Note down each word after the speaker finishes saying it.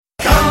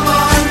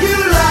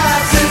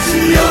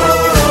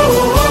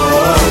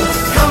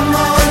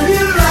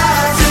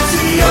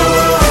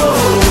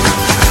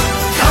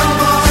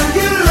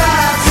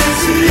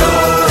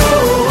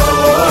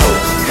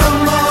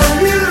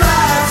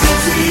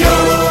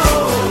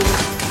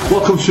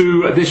welcome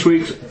to this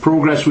week's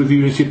Progress with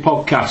Unity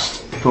podcast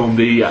from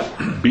the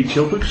Beach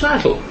Hill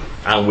Recital.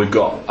 And we've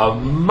got a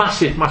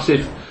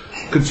massive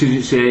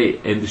contingency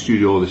in the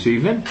studio this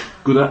evening.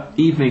 Good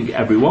evening,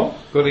 everyone.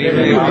 Good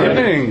evening.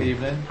 Good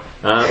evening.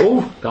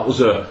 That was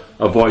a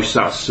voice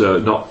that's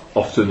not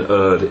often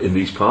heard in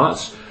these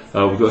parts.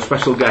 We've got a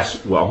special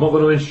guest. Well, I'm not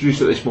going to introduce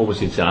at this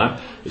moment in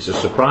time. It's a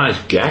surprise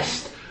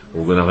guest.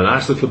 We're going to have a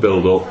nice little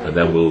build-up, and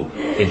then we'll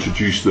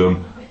introduce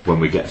them when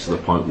we get to the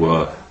point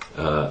where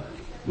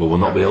we'll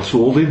not be able to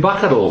hold him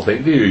back, I don't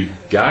think, do you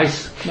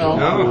guys?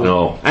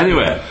 No.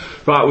 Anyway,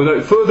 right,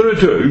 without further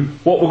ado,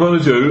 what we're going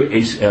to do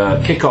is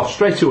kick off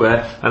straight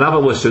away and have a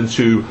listen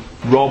to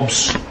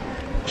Rob's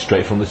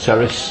Straight from the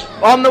Terrace.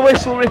 On the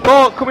Whistle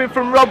Report, coming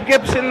from Rob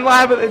Gibson,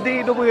 live at the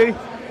DW.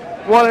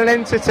 What an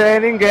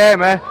entertaining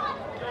game, eh?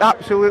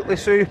 Absolutely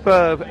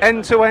superb.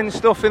 End-to-end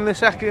stuff in the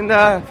second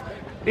half,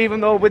 even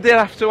though we did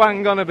have to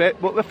hang on a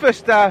bit. But the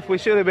first half, we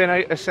should have been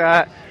out of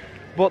sight.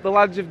 But the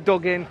lads have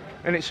dug in,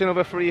 and it's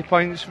another 3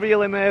 points.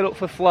 Really made up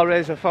for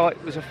Flores. I thought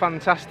it was a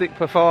fantastic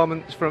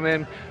performance from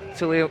him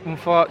till he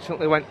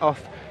unfortunately went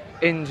off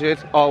injured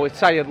or with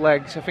tired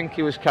legs. I think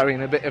he was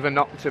carrying a bit of a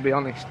knock, to be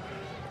honest.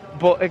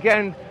 But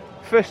again,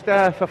 first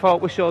half I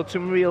thought we showed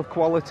some real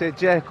quality.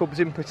 Jacobs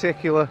in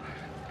particular,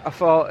 I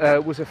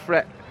thought was a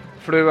threat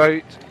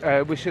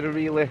throughout. We should have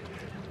really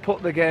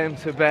put the game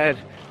to bed.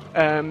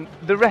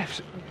 The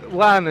refs,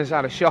 Larner's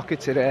had a shocker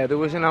today. There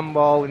was an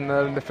handball in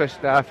there in the first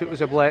half. It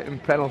was a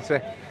blatant penalty.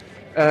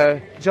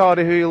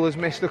 Jordy Hoole has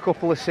missed a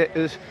couple of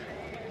sitters.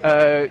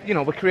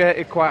 We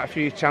created quite a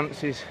few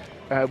chances.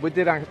 We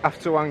did have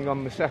to hang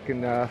on the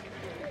second half,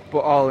 but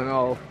all in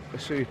all, a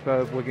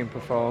superb Wigan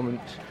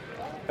performance.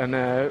 And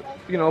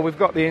we've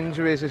got the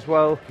injuries as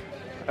well,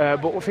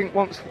 but I think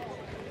once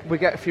we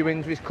get a few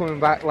injuries coming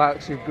back,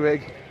 like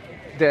Grigg,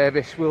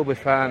 Davis, we'll be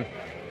fine.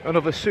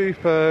 Another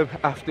superb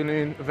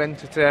afternoon of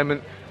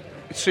entertainment,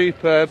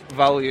 superb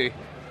value.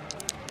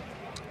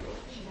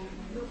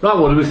 Right,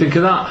 what do we think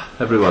of that,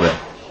 everybody?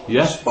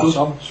 Yeah? Spot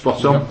on.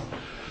 Yeah.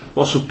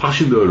 Lots of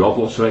passion there, Rob,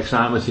 lots of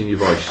excitement in your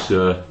voice.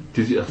 I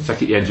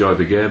take it you enjoyed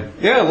the game?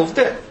 Yeah, I loved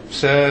it.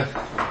 It's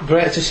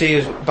great to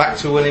see us back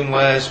to winning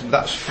ways.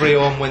 That's 3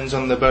 home wins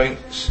on the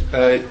bounce.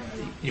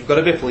 You've got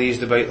to be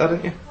pleased about that,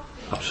 haven't you?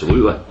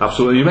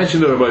 Absolutely. You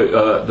mentioned there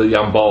about the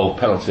handball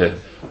penalty,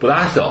 but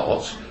I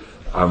thought,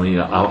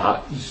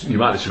 you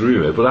might disagree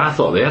with me, but I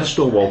thought they had a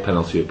Stonewall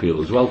penalty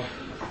appeal as well.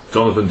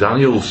 Donovan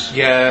Daniels.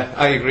 Yeah,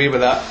 I agree with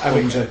that.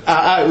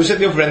 It was at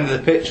the other end of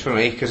the pitch for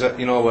me, because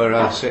where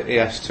I sit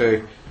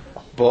ES2,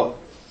 but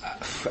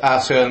I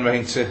turned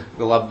round to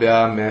the lad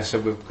behind me. I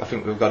said, I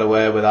think we've got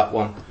away with that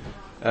one.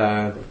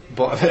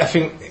 But I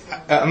think,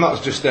 I'm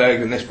not just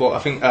arguing this, but I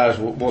think ours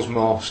was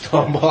more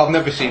Stonewall. I've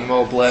never seen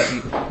more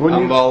blatant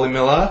handball in my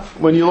life.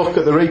 When you look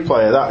at the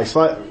replay of that, it's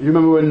like, you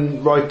remember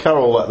when Roy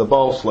Carroll let the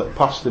ball slip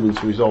past him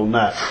into his own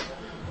net?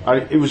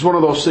 It was one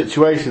of those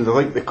situations,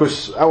 I think,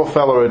 because our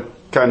fella had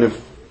kind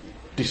of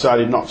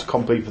decided not to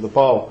compete for the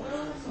ball,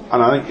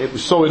 and I think it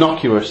was so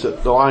innocuous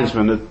that the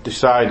linesman had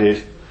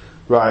decided,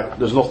 right,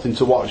 there's nothing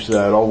to watch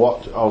there,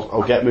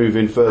 I'll get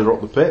moving further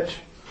up the pitch.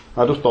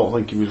 I just don't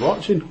think he was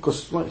watching,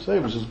 because like I say,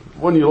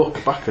 when you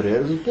look back at it,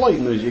 it was as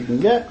blatant as you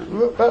can get.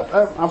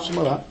 Have some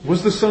of that.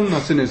 Was the sun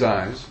not in his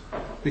eyes?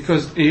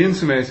 Because he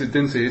intimated,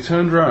 didn't he? He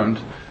turned round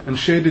and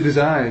shaded his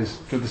eyes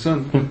to the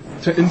sun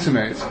to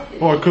intimate.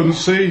 I couldn't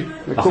see.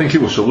 I think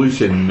it was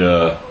saluting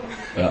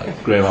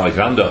Graham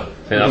Alexander.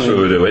 I think that's what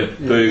we're doing.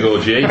 There you go,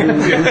 G.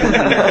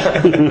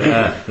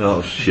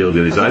 No,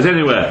 shielding his eyes.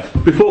 Anyway,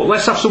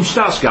 let's have some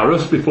stats,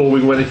 Gareth, before we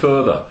go any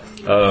further.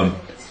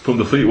 From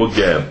the Fleetwood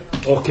game.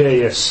 Okay,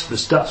 yes, the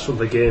stats from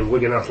the game: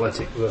 Wigan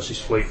Athletic versus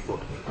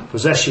Fleetwood.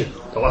 Possession: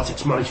 the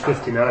Latics managed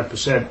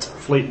 59%,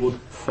 Fleetwood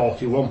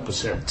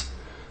 41%.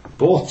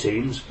 Both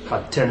teams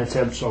had 10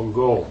 attempts on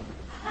goal.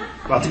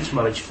 Latics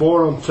managed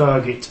 4 on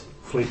target,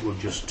 Fleetwood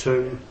just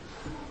 2.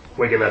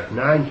 Wigan had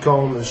 9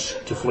 corners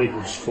to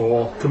Fleetwood's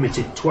 4,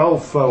 committed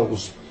 12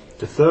 fouls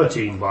to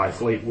 13 by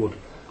Fleetwood.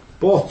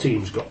 Both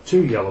teams got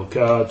 2 yellow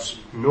cards,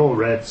 no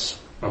reds,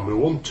 and we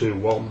won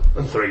 2-1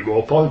 and 3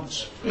 more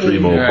points. 3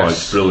 more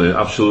points, brilliant,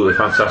 absolutely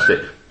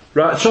fantastic.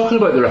 Right, talking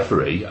about the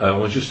referee, I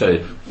was just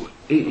saying,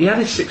 he had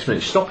his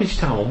 6-minute stoppage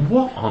time.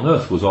 What on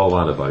earth was all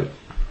that about?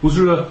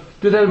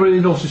 Did anybody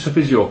notice a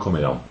physio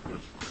coming on?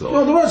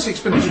 No, there weren't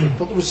 6 minutes,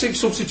 but there were 6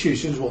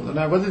 substitutions, weren't there?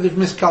 Now, whether they've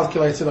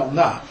miscalculated on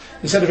that,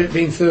 instead of it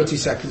being 30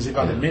 seconds, they've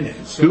had a minute.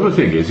 So the other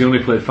thing is, he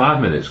only played 5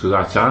 minutes because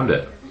I timed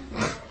it.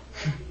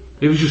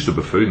 He was just a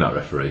buffoon, that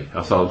referee.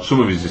 I thought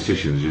some of his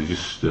decisions were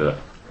just... there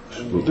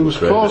was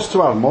cause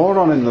to have more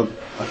on in the...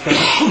 I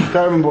can't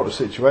remember what the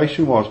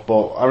situation was,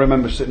 but I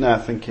remember sitting there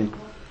thinking,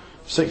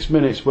 6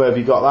 minutes, where have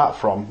you got that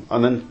from?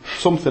 And then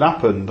something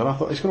happened, and I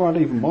thought, it's going to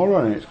add even more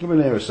on it. It's going to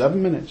be nearer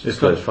 7 minutes. He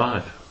played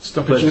 5.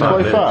 Stoppage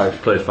time.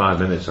 Played 5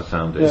 minutes, I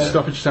found it. Yeah.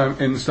 Stoppage time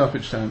in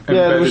stoppage time.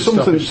 Yeah, there was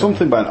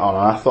something went on,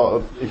 and I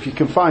thought, if you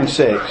can find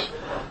 6,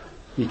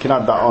 you can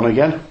add that on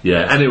again.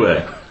 Yeah,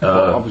 anyway.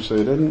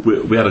 Obviously it didn't.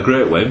 We had a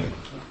great win,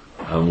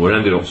 and we're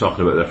ending up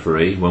talking about the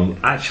referee, when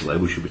actually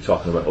we should be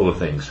talking about other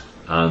things.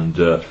 and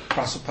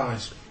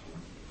Pacifies.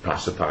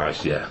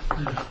 yeah.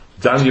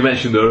 Dan, you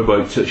mentioned there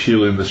about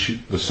shielding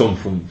the sun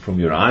from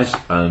your eyes,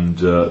 and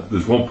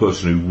there's one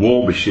person who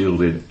won't be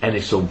shielding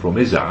any sun from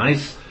his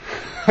eyes,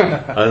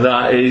 and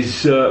that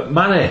is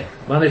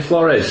Manny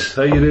Flores.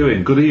 How you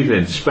doing? Good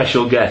evening,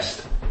 special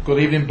guest. Good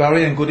evening,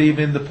 Barry, and good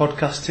evening, the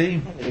podcast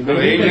team.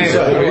 Good evening.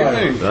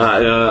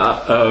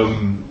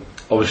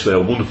 Obviously, a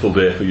wonderful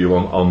day for you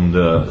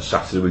on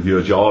Saturday with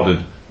your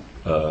Jordan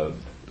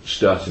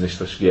starting this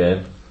first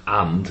game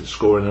and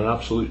scoring an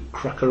absolute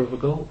cracker of a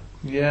goal.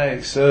 Yeah,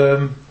 it's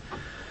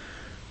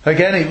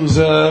again, it was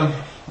a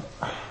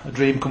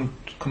dream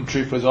come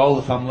true for us all,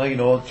 the family. You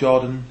know,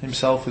 Jordan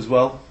himself as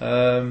well.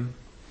 I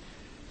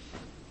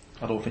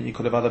don't think you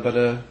could have had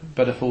a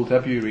better full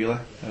debut, really.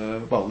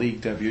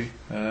 League debut.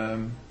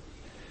 And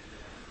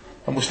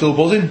we're still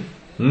buzzing.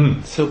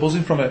 Still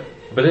buzzing from it.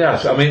 But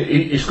yes, I mean,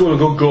 he scored a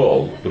good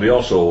goal, but he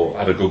also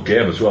had a good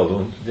game as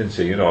well, didn't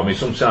he? You know, I mean,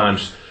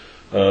 sometimes,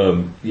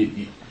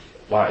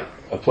 like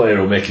a player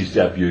will make his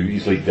debut,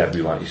 his league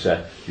debut, like you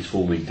said, his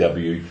full league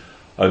debut,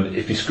 and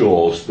if he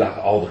scores, that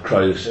all the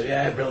crowd will say,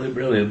 "Yeah,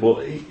 brilliant."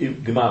 But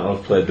they might not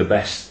have played the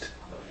best.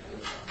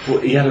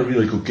 But he had a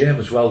really good game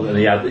as well, and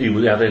he had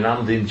an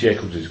hand in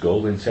Jacobs'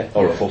 goal, didn't he?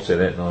 Or a foot in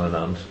it, not an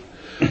hand.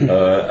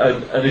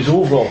 And his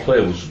overall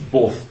play was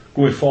both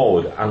going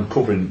forward and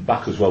covering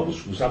back as well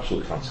was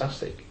absolutely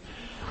fantastic.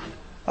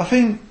 I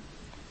think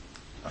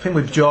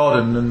with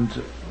Jordan, and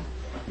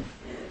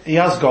he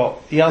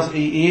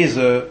is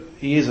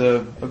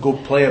a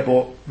good player,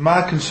 but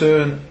my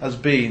concern has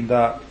been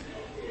that,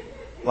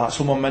 like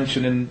someone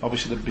mentioned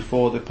obviously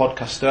before the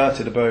podcast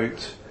started,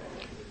 about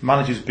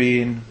managers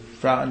being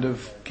frightened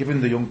of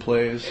giving the young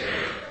players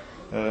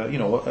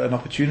an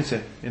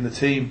opportunity in the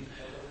team.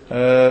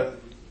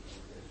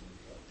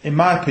 In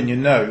my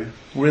opinion, now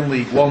we're in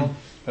League One,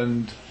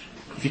 and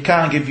if you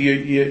can't give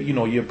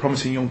your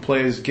promising young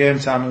players game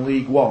time in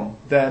League One,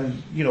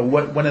 then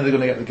when are they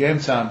going to get the game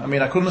time? I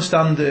mean, I could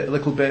understand it a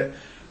little bit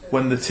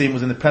when the team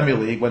was in the Premier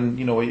League, when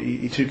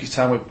he took his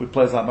time with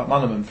players like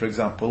McManaman, for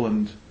example,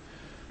 and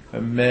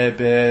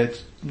maybe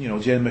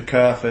James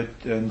McCarthy.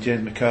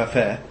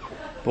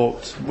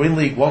 But we're in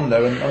League One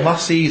now, and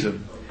last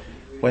season,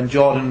 when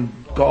Jordan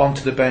got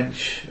onto the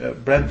bench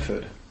at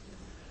Brentford,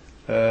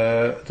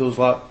 there was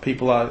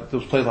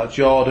players like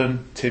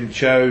Jordan, Tim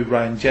Chow,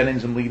 Ryan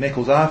Jennings, and Lee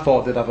Nichols. I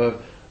thought they'd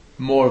have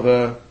more of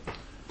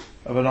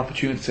an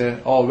opportunity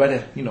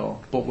already,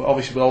 But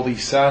obviously, with all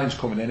these signings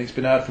coming in, it's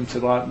been hard for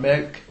them to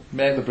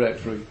make the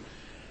breakthrough.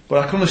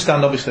 But I can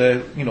understand, obviously,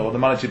 the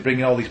manager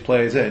bringing all these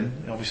players in.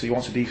 Obviously, he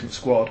wants a decent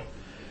squad,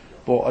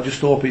 but I just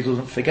hope he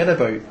doesn't forget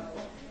about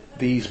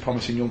these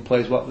promising young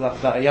players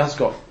that he has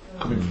got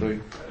coming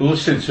through. Well,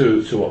 listening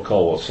to what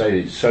Cole was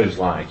saying, it sounds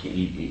like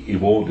he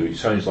won't do it. It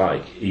sounds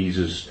like he's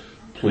as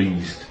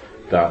pleased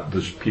that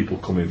there's people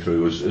coming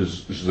through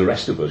as the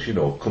rest of us,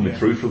 coming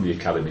through from the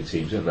academy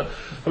teams, isn't there?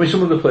 I mean,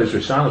 some of the players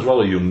we signed as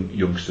well are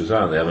youngsters,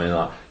 aren't they? I mean,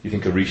 like, you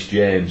think of Reece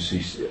James,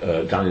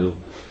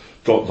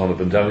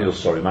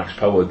 Max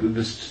Power.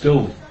 There's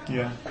still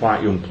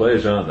quite young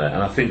players, aren't there?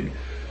 And I think,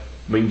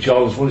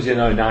 Jordan's, what is he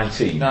now,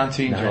 19?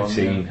 19.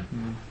 Jordan,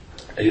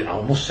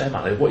 I must say,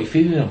 man, what are you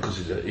feeling him?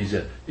 Because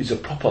he's a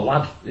proper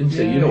lad, isn't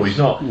he?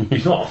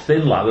 He's not a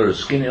thin lad or a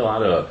skinny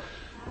lad.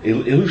 He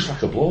looks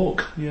like a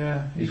bloke.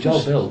 Yeah, he's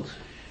well built.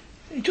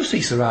 He just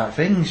eats the right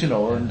things,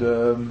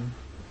 and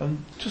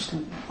just,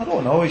 I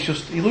don't know. It's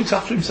just, he looks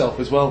after himself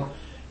as well.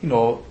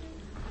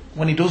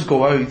 When he does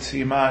go out,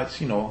 he might,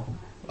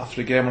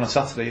 after a game on a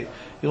Saturday,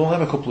 he'll only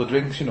have a couple of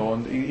drinks,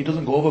 and he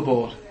doesn't go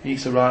overboard. He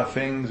eats the right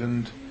things,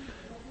 and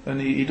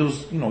he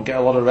does, get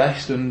a lot of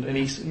rest, and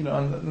he's,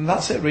 and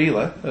that's it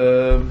really.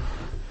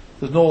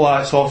 There's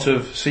no sort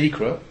of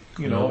secret,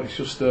 It's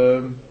just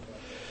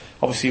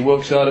obviously he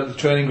works hard at the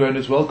training ground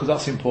as well, because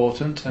that's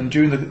important. And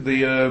during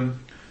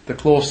the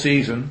close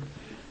season,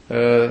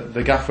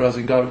 the gaffer, as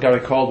in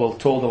Gary Caldwell,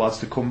 told the lads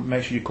to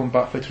make sure you come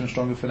back fitter and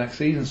stronger for next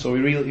season. So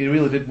he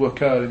really did work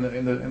hard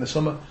in the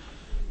summer.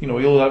 We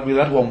only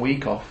had 1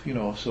 week off,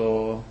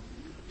 So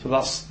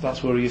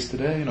that's where he is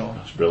today,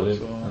 That's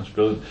brilliant. That's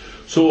brilliant.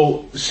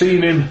 So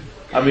seeing him,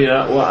 I mean,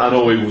 I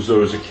know he was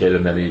there as a kid,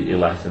 and then he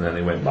left, and then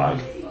he went back.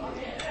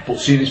 But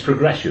seeing his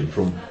progression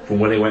from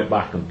when he went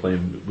back and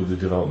playing with the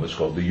development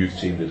squad, the youth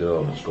team, the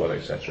development squad,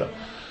 etc.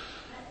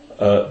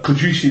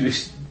 Could you see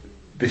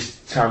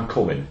this time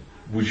coming?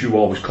 Was you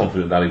always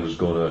confident that he was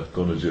going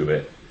to do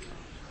it?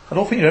 I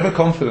don't think you're ever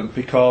confident,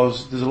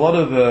 because there's a lot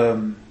of.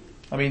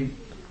 I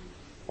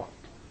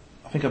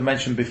think I've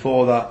mentioned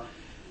before that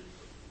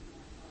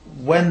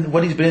when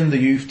he's been in the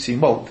youth team,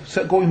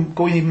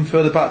 going even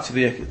further back to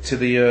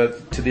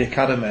the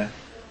academy,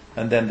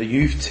 and then the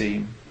youth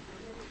team,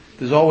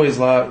 there's always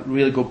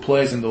really good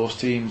players in those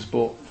teams,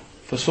 but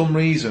for some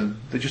reason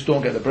they just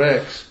don't get the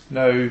breaks.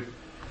 Now,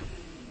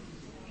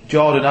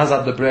 Jordan has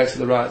had the breaks at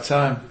the right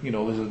time.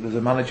 There's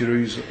a manager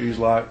who's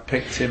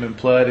picked him and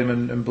played him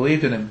and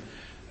believed in him.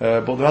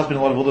 But there has been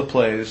a lot of other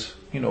players,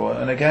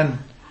 and again,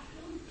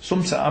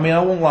 sometimes,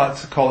 I won't like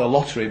to call it a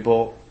lottery,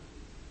 but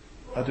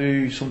I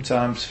do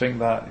sometimes think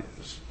that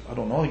I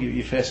don't know,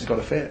 your face has got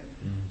to fit.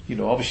 You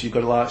know, obviously you've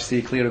got to like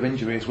stay clear of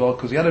injury as well,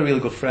 because he had a really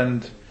good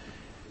friend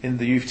in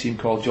the youth team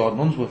called Jordan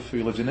Unsworth,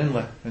 who lives in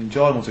Inley, and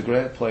Jordan was a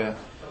great player,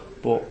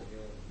 but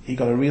he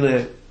got a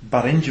really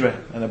bad injury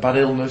and a bad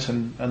illness,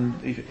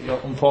 and he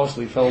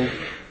unfortunately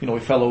he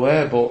fell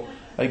away. But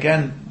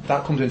again,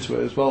 that comes into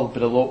it as well, a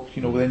bit of luck,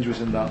 you know, with injuries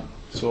and that.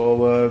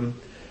 So,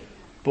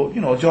 but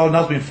you know, Jordan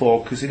has been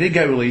flawed because he did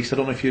get released. I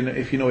don't know if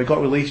you know, he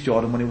got released,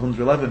 Jordan, when he was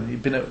under 11.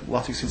 He'd been at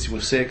Latics since he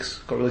was 6,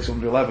 got released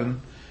under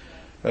 11,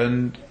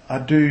 and I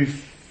do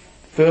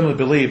firmly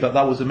believe that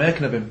was the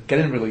making of him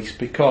getting released,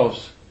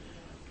 because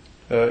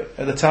at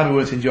the time he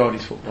weren't enjoying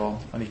his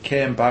football, and he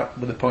came back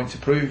with a point to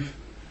prove,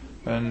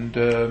 and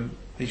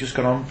he's just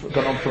gone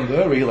on from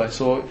there really.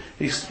 So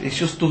it's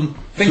just doesn't,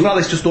 things like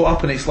this just don't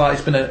happen. It's like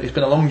it's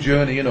been a long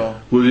journey, you know.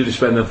 Where did he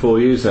spend them 4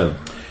 years then?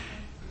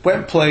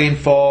 Went playing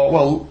for,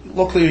 well,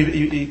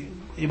 luckily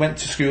he went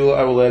to school at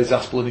Our Lady's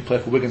Aspel, and he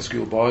played for Wigan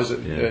schoolboys at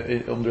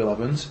under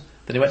 11s.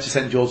 Then he went to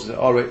St George's at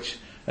Orwich,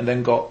 and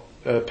then got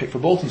picked for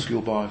Bolton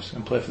schoolboys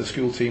and played for the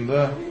school team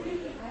there.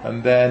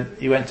 And then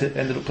he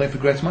ended up playing for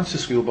Greater Manchester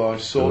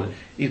schoolboys. So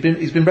he's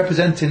been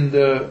representing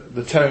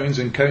the towns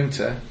and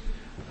county,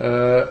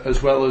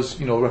 as well as,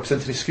 you know,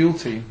 representing his school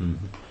team.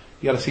 Mm-hmm.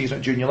 He had a season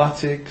at Junior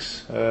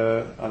Latics,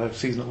 had a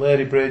season at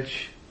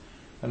Ladybridge,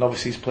 and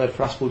obviously he's played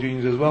for Aspel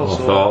Juniors as well.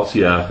 I was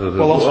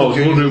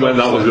wondering when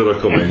that was going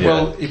to come in.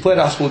 Well, he played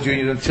at Aspel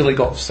Juniors until he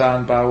got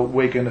signed by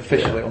Wigan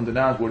officially under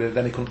Nardwood.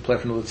 Then he couldn't play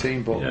for another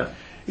team. But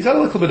he's had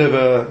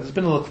there's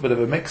been a little bit of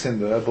a mix in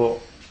there. But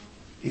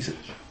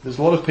there's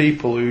a lot of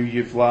people who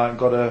you've like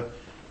got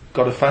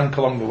to thank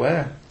along the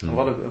way. A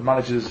lot of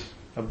managers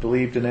have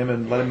believed in him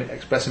and let him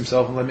express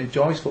himself and let him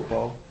enjoy his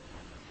football.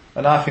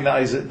 And I think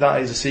that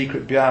is a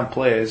secret behind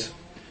players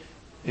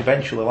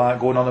eventually like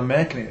going on and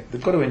making it.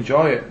 They've got to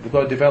enjoy it. They've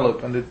got to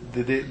develop, and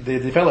they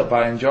develop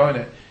by enjoying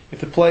it.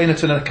 If they're playing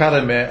at an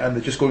academy and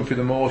they're just going through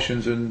the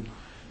motions and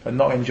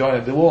not enjoying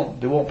it, they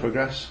won't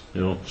progress.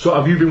 You know. So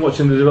have you been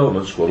watching the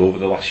development squad over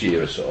the last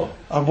year or so?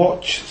 I've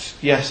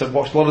watched a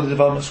lot of the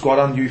development squad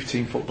and youth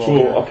team football.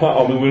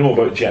 So we know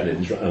about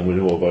Jennings, and we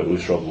know about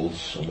Lewis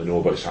Robles, and we know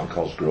about Sam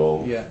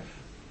Cosgrove. Yeah.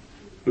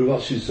 Who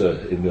else is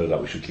in there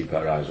that we should keep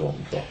our eyes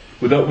open for?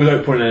 Without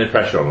putting any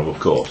pressure on them, of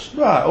course.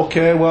 Right,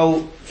 okay,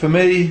 well, for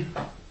me,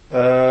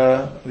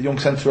 the young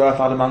centre-half,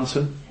 Adam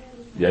Hansen.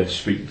 Yeah,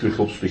 the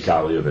club speak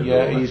highly of him.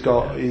 Yeah, he's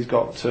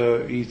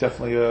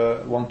definitely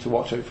one to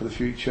watch out for the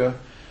future.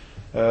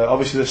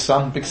 Obviously there's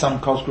Big Sam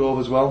Cosgrove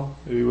as well,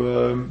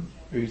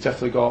 who's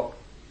definitely got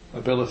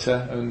ability,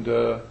 and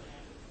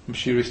I'm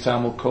sure his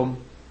time will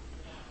come.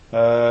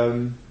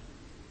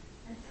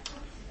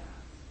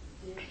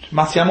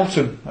 Matty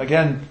Hamilton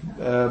again.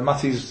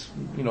 Matty's,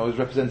 you know, is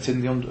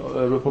representing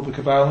the Republic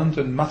of Ireland,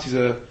 and Matty's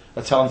a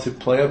talented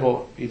player,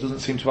 but he doesn't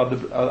seem to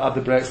have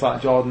the breaks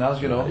like Jordan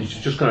has. You know, he's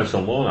just gone out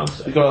on loan, I'd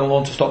say. He got on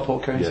loan to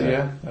Stockport County.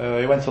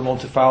 He went on loan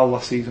to Fowl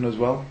last season as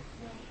well.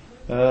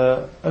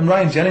 And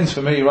Ryan Jennings,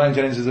 for me,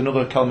 is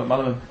another Cal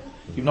McManaman.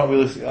 You've not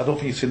really, I don't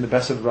think you've seen the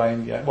best of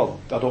Ryan yet.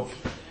 Well, I know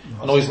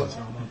I've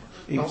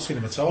not seen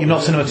him at all. You've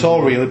not seen him at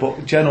all, really.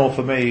 But Geno,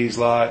 for me, he's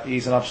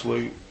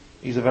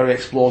a very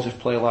explosive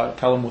player like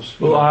Callum was.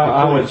 Well,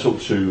 I went up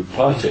to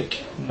Partick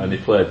and he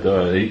played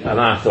there,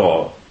 and I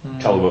thought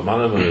Callum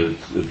McManaman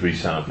had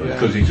re-signed for him,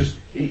 because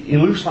he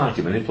looks like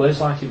him and he plays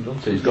like him,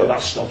 doesn't he? He's got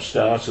that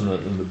stop-start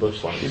and the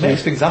burst like him. He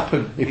makes things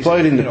happen. He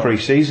played in the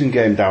pre-season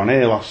game down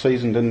here last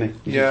season, didn't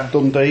he? Yeah.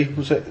 Dundee,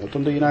 was it?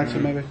 Dundee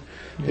United, maybe?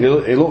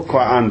 Yeah. He looked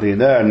quite handy in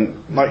there,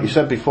 and like you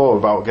said before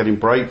about getting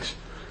breaks,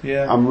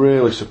 I'm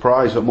really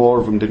surprised that more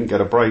of them didn't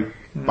get a break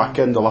back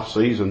end of last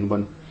season,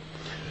 when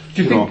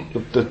Do you think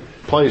the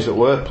players that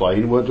were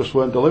playing weren't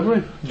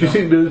delivering. Do you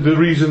think the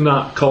reason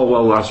that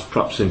Caldwell has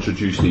perhaps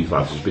introduced these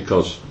lads is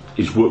because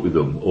he's worked with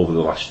them over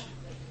the last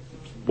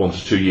 1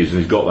 to 2 years and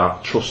he's got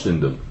that trust in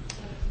them?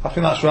 I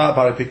think that's right,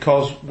 Barry,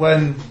 because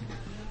when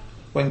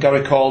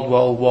Gary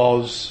Caldwell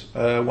was,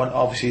 when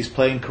obviously his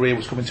playing career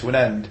was coming to an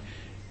end,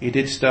 he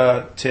did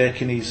start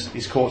taking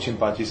his coaching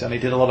badges, and he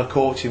did a lot of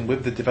coaching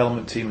with the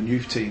development team and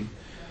youth team.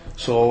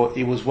 So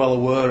he was well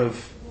aware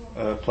of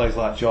players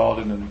like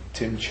Jordan and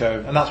Tim Chow,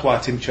 and that's why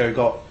Tim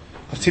Chow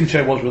because Tim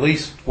Chow was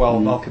released while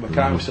Malcolm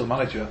Mackay was still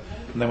manager,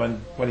 and then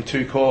when he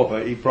took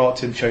over, he brought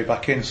Tim Chow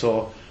back in.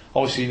 So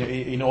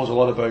obviously he knows a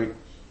lot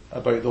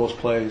about those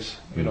players,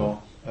 you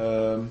know.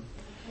 And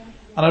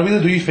I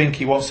really do think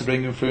he wants to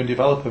bring them through and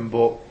develop them,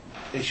 but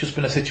it's just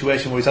been a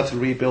situation where he's had to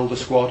rebuild a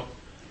squad,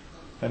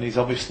 and he's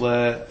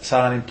obviously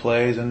signing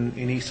players, and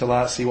he needs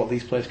to see what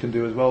these players can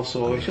do as well.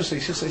 So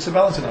it's a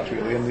balancing act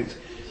really, and it's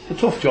a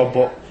tough job,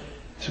 but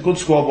it's a good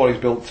squad what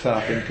he's built, I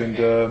think,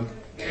 and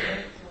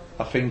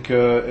I think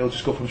he'll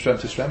just go from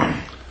strength to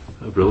strength.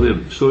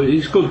 Brilliant. So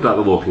it's good that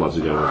the local lads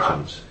are getting a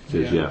chance. It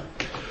is, yeah.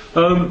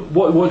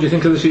 What do you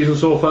think of the season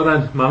so far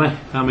then, Manny?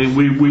 I mean,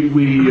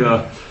 we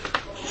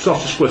sort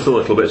of split a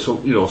little bit.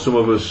 So, you know, some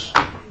of us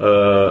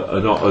are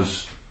not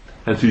as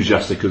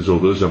enthusiastic as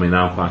others. I mean,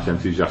 I'm quite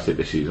enthusiastic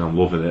this season. I'm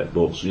loving it,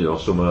 but you know,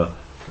 some are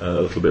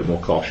a little bit more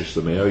cautious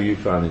than me. How are you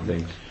finding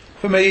things?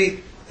 For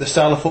me, the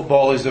style of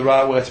football is the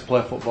right way to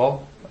play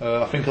football.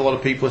 I think a lot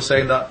of people are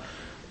saying that,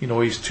 you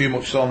know, he's too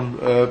much on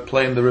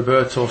playing the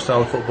Roberto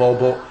style of football,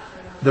 but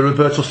the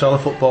Roberto style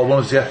of football won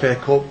us the FA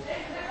Cup,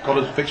 got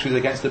us victories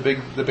against the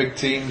big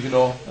teams, you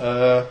know,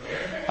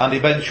 and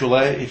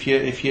eventually,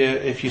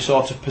 if you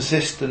sort of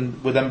persist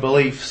and with them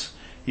beliefs,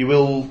 you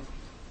will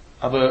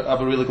have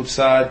a really good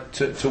side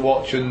to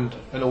watch and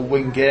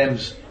win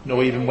games, you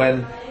know, even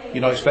when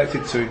you're not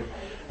expected to.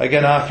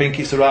 Again, I think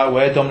it's the right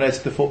way,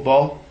 dominated the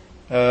football.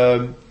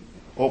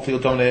 Hopefully he'll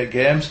dominate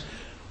games.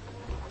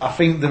 I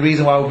think the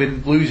reason why we've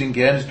been losing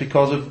games is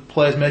because of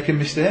players making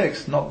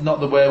mistakes, not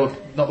the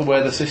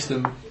way the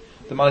system,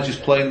 the manager's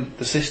playing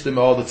the system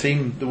or the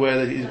team, the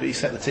way that he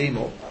set the team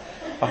up.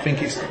 I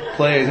think it's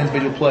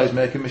individual players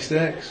making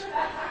mistakes.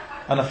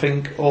 And I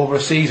think over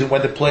a season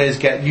when the players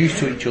get used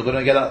to each other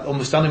and get that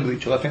understanding with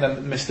each other, I think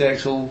that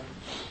mistakes will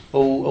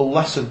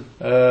lessen.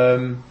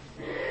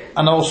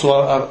 And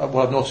also,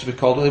 what I've noticed with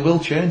Caldwell, he will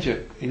change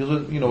it. He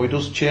doesn't, you know, he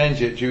does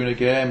change it during a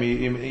game.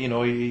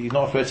 He's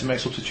not afraid to make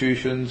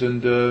substitutions,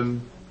 and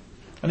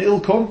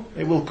it'll come.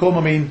 It will come.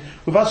 I mean,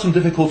 we've had some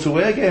difficult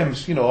away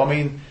games. You know, I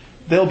mean,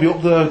 they'll be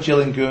up there.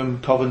 Gillingham,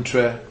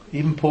 Coventry,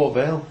 even Port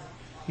Vale.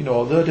 You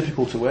know, they're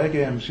difficult away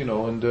games. You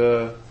know, and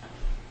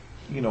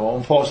you know,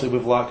 unfortunately,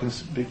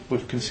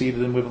 we've conceded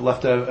and we've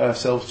left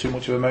ourselves too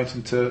much of a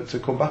mountain to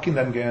come back in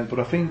them games. But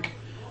I think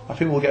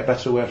we'll get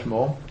better away from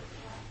home.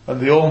 And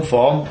the home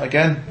form,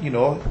 again, you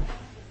know,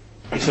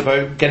 it's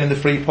about getting the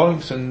 3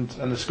 points, and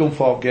the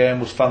Scunthorpe game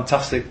was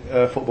fantastic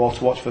football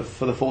to watch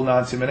for the full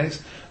 90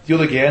 minutes. The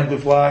other game,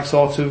 we've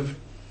sort of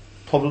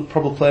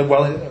probably played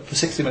well for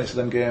 60 minutes of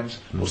them games,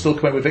 but still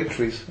come out with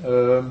victories.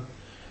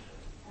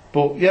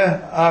 But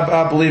yeah,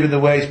 I believe in the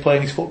way he's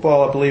playing his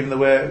football. I believe in the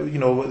way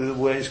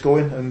it's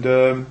going, and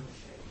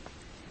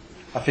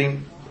I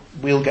think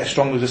we'll get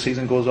stronger as the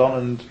season goes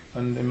on,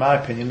 and in my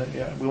opinion,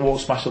 we won't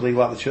smash the league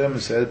like the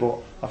chairman said, but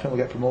I think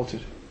we'll get promoted.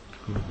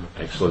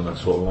 Excellent,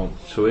 that's what we want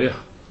to hear.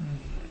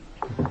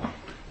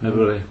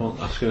 Everybody want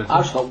to ask anything?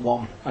 I've just got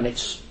one, and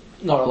it's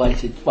not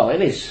related. Well,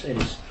 it is.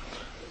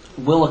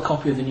 Will a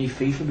copy of the new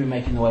FIFA be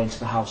making the way into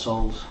the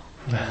households,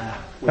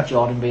 with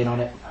Jordan being on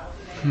it?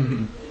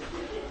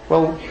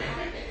 Well,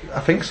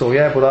 I think so,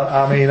 yeah, but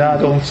I mean, I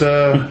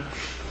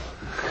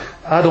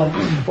don't,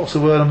 what's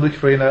the word I'm looking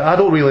for, you know, I've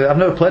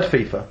never played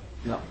FIFA.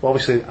 No. Well,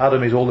 obviously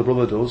Adam, his older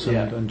brother, does,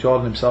 and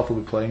Jordan himself will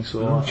be playing, so...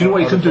 Do you know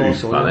what you can do,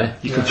 Manny?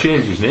 You can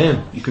change his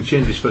name. You can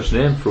change his first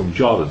name from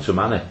Jordan to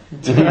Manny.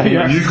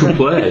 You can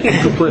play.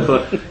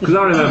 Because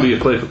I remember you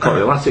played for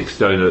Coriolantics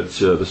down at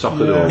the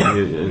soccer dome,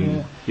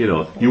 and you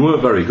know, you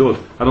weren't very good.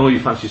 I know you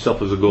fancy yourself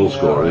as a goal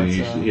scorer,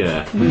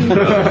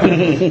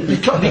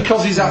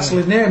 because he's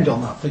actually named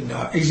on that thing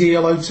now, is he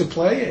allowed to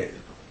play it?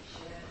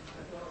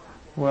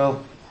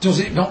 Well... Does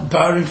it not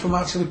bar him from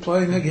actually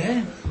playing a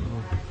game?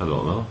 I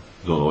don't know.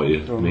 Don't know what you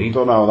mean.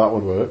 Don't know how that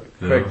would work.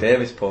 Craig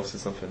Davis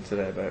posted something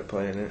today about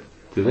playing it.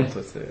 Did he?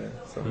 So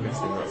I'm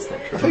guessing that's not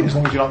true. I think as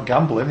long as you're not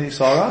gambling,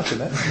 it's alright, isn't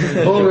it?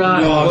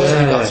 Alright. No,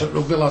 that's what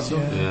rugby lads do.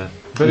 Yeah.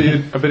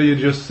 I bet he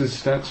adjusts his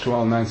stats to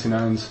all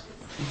 99s.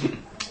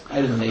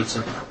 I didn't need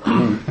to.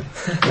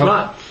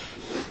 Right.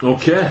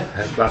 Okay,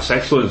 that's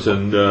excellent.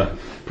 And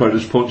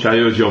Predators Punch, I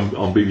heard you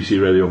on BBC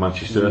Radio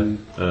Manchester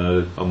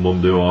on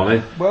Monday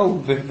morning. Well,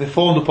 they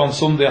phoned up on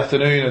Sunday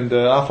afternoon, and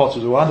I thought it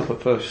was a wind-up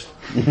at first.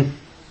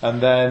 And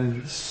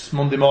then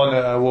Monday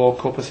morning I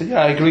woke up, I said,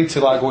 yeah, I agreed to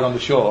going on the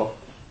show.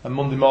 And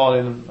Monday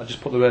morning I just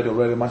put the Radio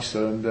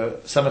Manchester, and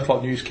 7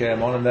 o'clock news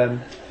came on, and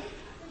then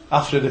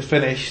after they'd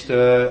finished,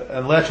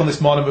 and later on this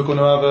morning we're going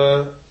to have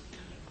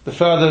the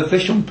further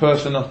this young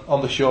person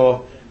on the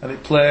show, and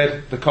it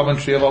played the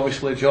commentary of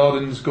obviously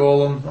Jordan's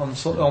goal on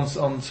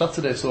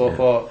Saturday, so I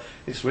thought,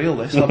 it's real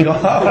this, I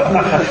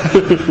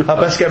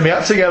best get my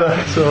act together.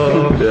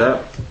 So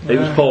yeah. It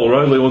was Paul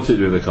Rowley wanted to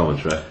do the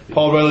commentary.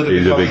 Paul Rowley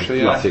did the commentary.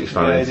 He's a big Latics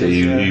fan,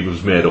 he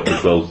was made up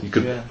as well. You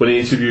could, when he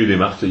interviewed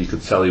him after, you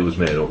could tell he was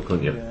made up,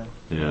 couldn't you?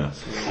 Yeah.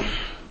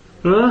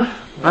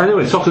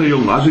 Anyway, talking to the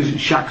young lads,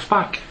 Shaq's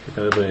back. If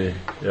anybody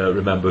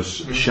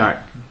remembers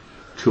Shaq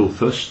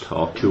Coulthurst,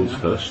 or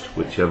Coulthurst,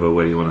 whichever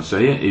way you want to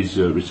say it, he's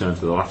returned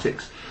to the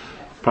Latics.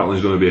 Apparently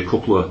he's going to be a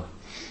couple of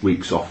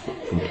weeks off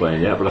from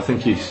playing yet, but I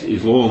think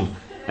his loan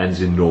ends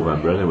in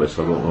November anyway,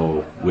 so I don't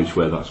know which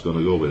way that's going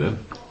to go with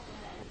him.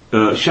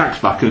 Shaq's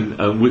back,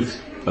 and with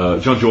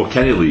John Joe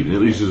Kenny leaving, it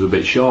leaves us a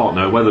bit short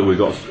now. Whether we've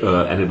got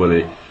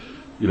anybody,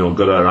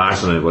 got our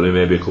eyes on anybody,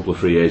 maybe a couple of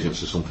free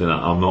agents or something,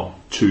 I'm not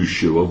too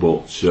sure,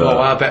 but...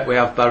 I bet we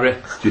have Barry.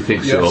 Do you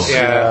think so?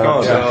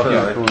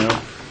 Yeah.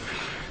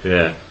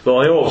 Yeah, but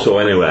I hope so.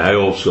 Anyway, I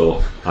hope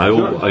so. I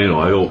hope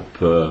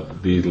the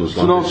Eagles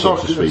land, so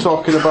to speak.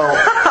 Talking about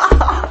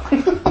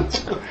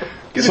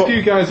get a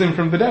few guys in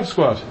from the dev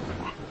squad.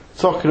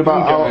 Talking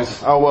about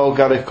how well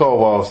Gary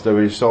Corwell's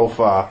doing so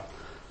far.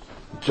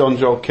 John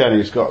Joe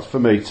Kenny's got, for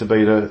me, to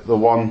be the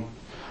one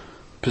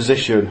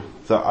position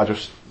that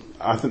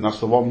I think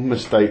that's the one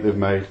mistake they've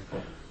made.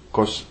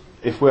 Because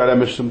if we had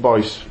Emerson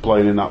Boyce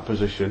playing in that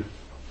position,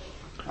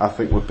 I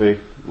think we'd be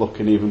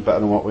looking even better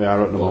than what we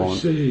are at the moment.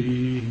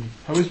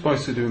 How is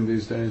Boyce doing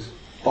these days?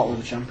 bottom of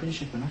the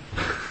championship,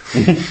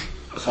 isn't he?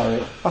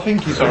 Sorry. I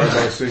think he's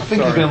he's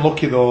been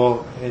unlucky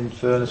though, in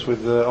fairness,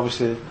 with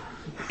obviously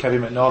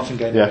Kevin McNaughton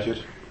getting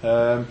injured.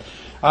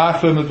 I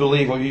firmly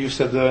believe what you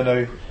said there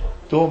now,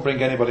 don't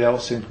bring anybody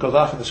else in, because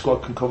I think the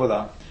squad can cover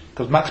that.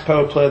 Because Max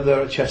Power played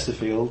there at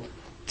Chesterfield,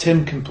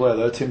 Tim can play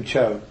there, Tim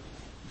Chow,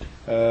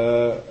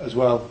 as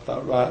well,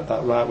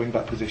 that right wing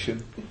back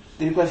position.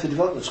 Did he play for the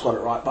development squad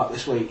at right back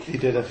this week? He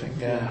did, I think,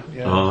 yeah.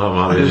 Oh, that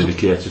might be an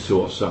indicator to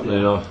what's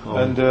happening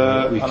and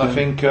I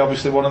think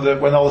obviously when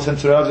all the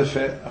centre halves are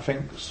fit, I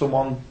think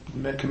someone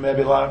can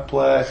maybe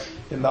play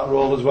in that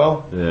role as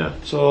well. Yeah.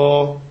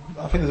 So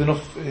I think there's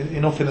enough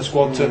in the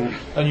squad to,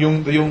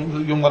 and the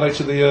young lad out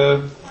of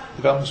the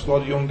development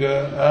squad,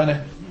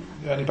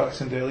 Ernie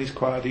Baxendale, he's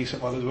quite a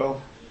decent lad as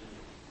well.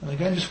 And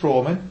again, just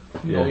throw him in.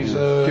 You know, he's,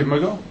 give him a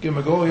go. Give him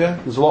a go, yeah.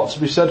 There's a lot to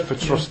be said for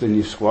trusting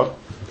your squad.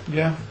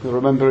 Yeah. I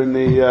remember in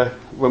the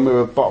when we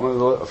were bottom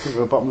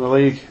of the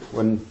league,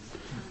 when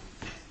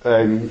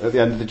at the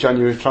end of the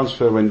January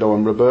transfer window,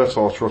 and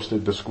Roberto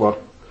trusted the squad,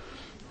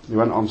 he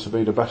went on to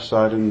be the best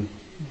side in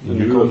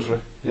the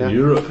country. In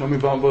Europe. When we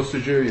bought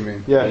Boston, you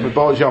mean? Yeah, we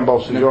bought Jean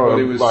Boston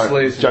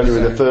like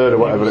January the 3rd or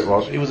whatever it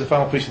was. He was the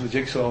final piece of the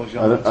jigsaw.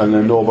 And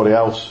then nobody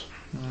else,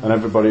 and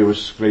everybody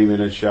was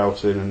screaming and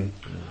shouting and.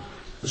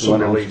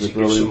 Some leagues it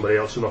gives somebody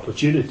else an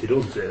opportunity,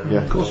 doesn't it?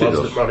 Yeah, of course it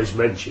does. That Manny's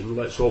mentioned,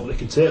 let's hope they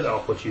can take that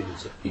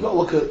opportunity. You've got to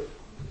look at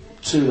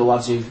two of the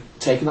lads who've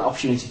taken that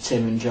opportunity,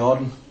 Tim and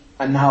Jordan,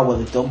 and how well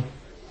they've done.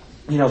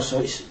 You know,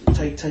 so it's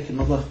take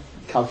another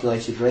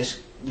calculated risk.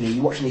 You know,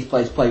 you're watching these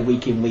players play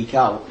week in, week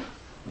out.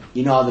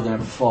 You know how they're going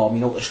to perform.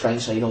 You know what the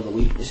strengths are. You know what the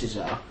weaknesses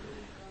are.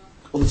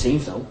 Other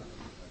teams don't.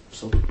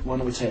 So why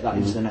don't we take that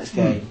into the next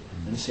game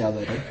and see how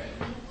they do?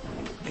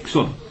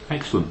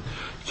 Excellent.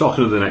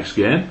 Talking of the next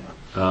game.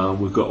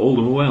 We've got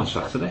Oldham away on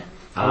Saturday,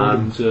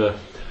 and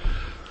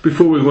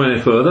before we go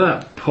any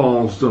further,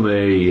 Paul's done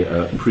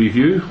a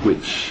preview,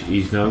 which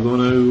he's now going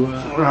to.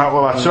 Right,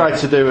 well, I tried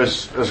to do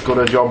as good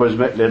a job as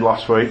Mick did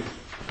last week,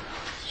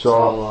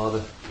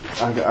 so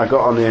I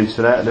got on the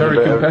internet and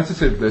very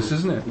competitive. This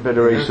isn't it? A bit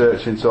of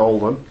research into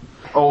Oldham.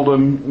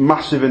 Oldham,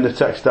 massive in the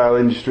textile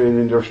industry and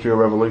the Industrial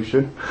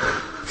Revolution.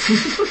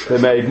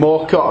 They made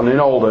more cotton in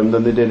Oldham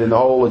than they did in the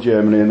whole of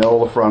Germany and the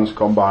whole of France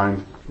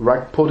combined.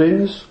 Rag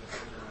puddings.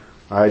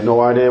 I had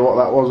no idea what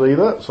that was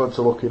either, so I had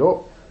to look it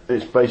up.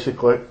 It's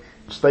basically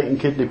steak and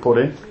kidney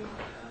pudding.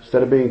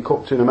 Instead of being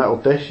cooked in a metal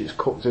dish, it's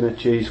cooked in a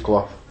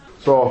cheesecloth.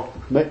 So,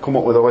 Mick come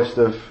up with a list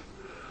of,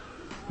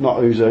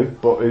 not who's who,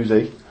 but who's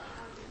he.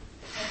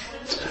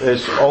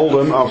 It's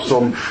Oldham have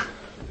some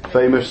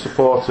famous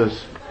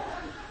supporters.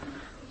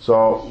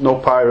 So, no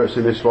pirates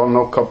in this one,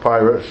 no cod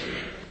pirates.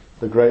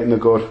 The great and the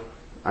good,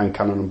 and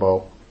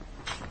Cannonball.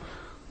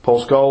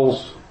 Paul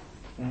Scholes,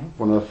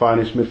 one of the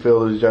finest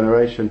midfielders of his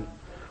generation.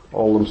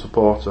 Oldham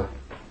supporter.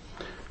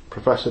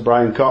 Professor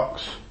Brian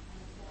Cox,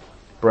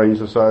 brains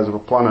the size of a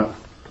planet.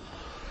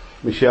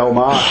 Michelle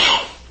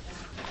Marsh.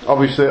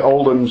 Obviously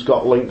Oldham's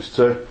got links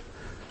to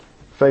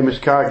famous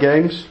card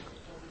games.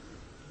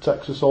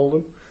 Texas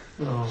Oldham.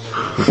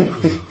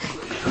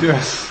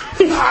 Yes.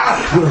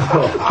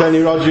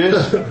 Kenny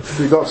Rogers,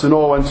 we got to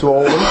know when to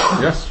Oldham.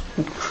 Yes.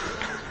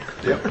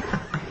 Yep.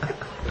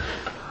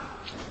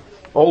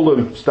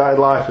 Oldham started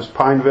life as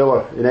Pine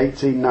Villa in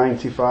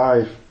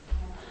 1895.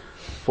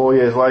 4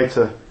 years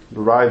later, the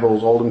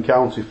rivals Oldham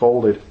County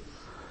folded.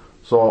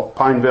 So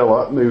Pine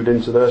Villa moved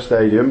into their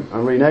stadium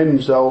and renamed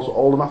themselves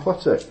Oldham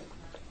Athletic.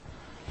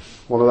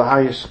 One of the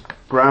highest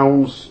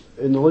grounds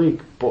in the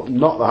league, but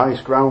not the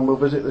highest ground we'll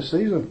visit this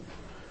season,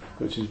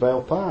 which is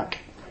Vale Park,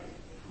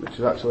 which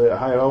is actually at a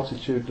higher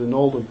altitude than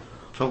Oldham.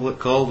 Probably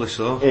coldest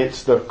though.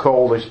 It's the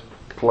coldest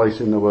place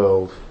in the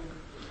world.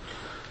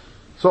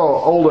 So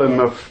Oldham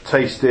have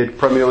tasted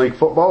Premier League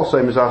football,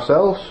 same as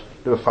ourselves.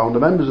 They were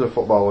founder members of the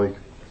Football League.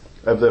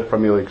 Of the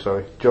Premier League,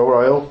 sorry. Joe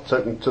Royal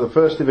took them to the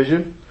First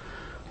Division,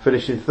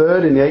 finishing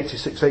third in the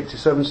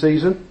 86-87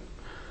 season,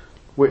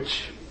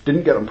 which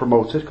didn't get them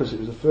promoted because it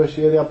was the first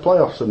year they had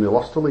playoffs and they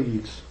lost to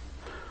Leeds.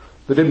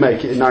 They did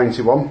make it in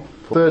 91,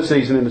 third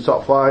season in the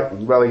top flight,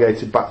 and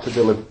relegated back to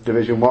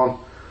Division 1,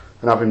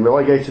 and having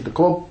relegated the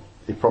club,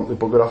 he promptly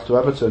buggered off to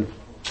Everton.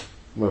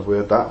 Where have we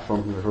heard that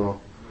from before?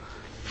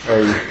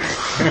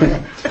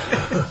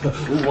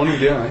 One of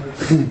the eye.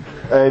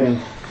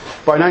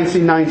 By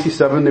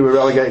 1997 they were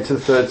relegated to the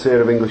third tier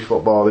of English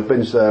football. They've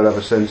been there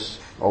ever since.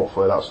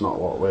 Hopefully that's not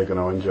what we're going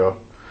to enjoy.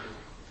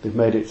 They've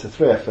made it to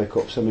 3 FA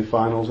Cup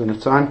semi-finals in a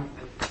time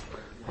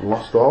and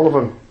lost all of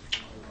them.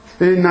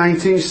 In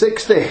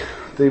 1960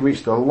 they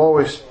reached the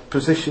lowest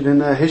position in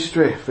their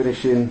history,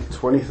 finishing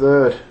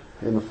 23rd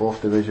in the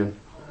 4th Division.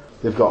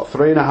 They've got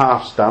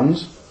 3.5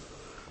 stands,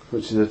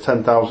 which is a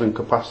 10,000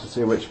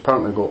 capacity, which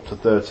apparently go up to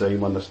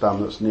 13 when the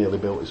stand that's nearly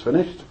built is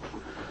finished.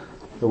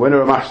 The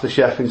winner of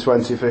MasterChef in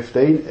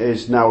 2015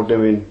 is now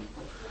doing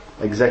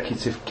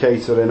executive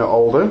catering at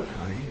Oldham.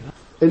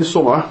 In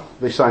summer,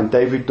 they signed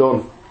David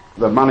Dunn.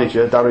 The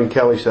manager, Darren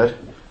Kelly, said,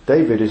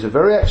 "David is a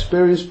very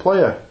experienced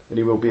player and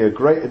he will be a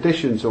great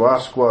addition to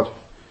our squad.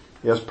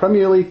 He has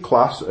Premier League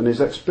class and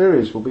his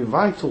experience will be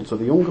vital to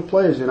the younger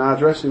players in our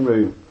dressing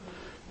room.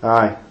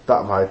 Aye,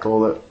 that vital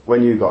that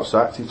when you got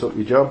sacked, he took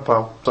your job,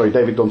 pal. Sorry,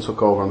 David Dunn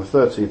took over on the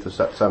 13th of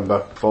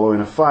September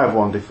following a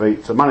 5-1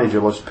 defeat to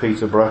managerless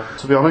Peterborough.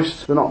 To be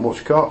honest, they're not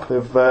much cop.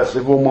 They've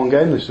won one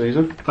game this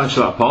season. Thanks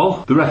for that,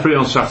 Paul. The referee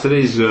on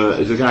Saturday is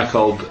a guy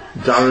called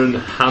Darren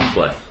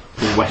Handley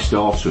from West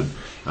Orton.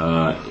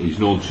 He's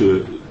known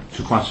to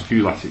quite a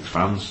few Latics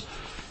fans.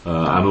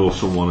 I know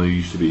someone who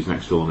used to be his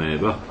next door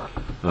neighbour.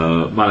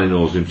 Manny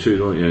knows him too,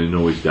 don't you? You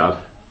know his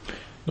dad.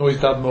 No,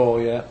 his dad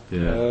more, yeah.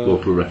 Yeah,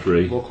 local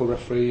referee. Local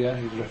referee, yeah.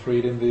 He's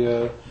refereed in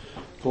the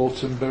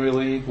Bolton Bury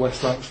League,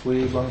 West Lancs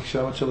League,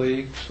 Lancashire Amateur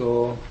League,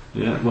 so...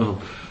 Yeah,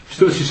 well, he's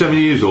 37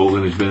 years old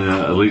and he's been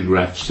a league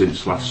ref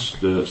since last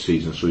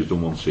season, so he's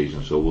done one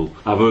season, so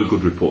I've heard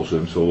good reports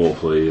of him, so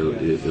hopefully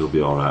he'll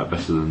be alright,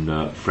 better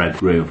than Fred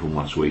Graham from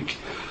last week.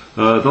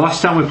 The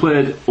last time we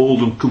played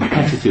Oldham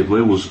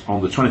competitively was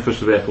on the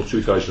 21st of April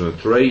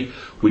 2003.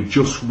 We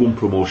just won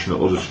promotion at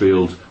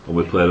Huddersfield and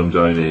we played them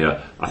down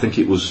here. I think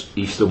it was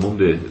Easter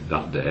Monday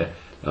that day.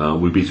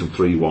 We beat them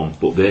 3-1,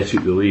 but they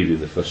took the lead in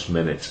the first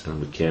minute and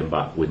we came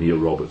back with Neil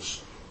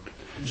Roberts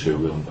and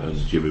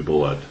Jimmy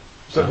Bullard.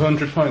 Is that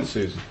 100 points,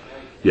 Susan?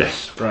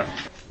 Yes. Right.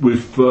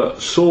 We've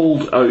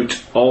sold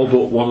out all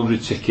but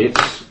 100 tickets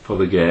for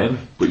the game,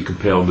 but you can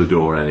pay on the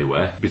door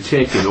anyway. We're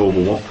taking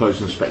over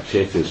 1,000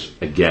 spectators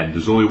again.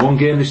 There's only one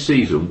game this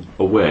season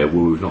away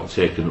where we've not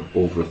taken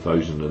over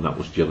 1,000, and that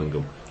was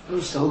Gillingham. It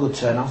was still a good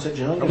turnout at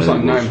Gillingham. It was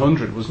like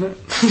 900, wasn't it?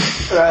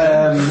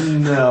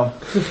 No.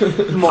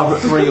 More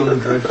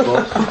 300,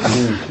 but...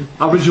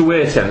 Average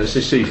away attendance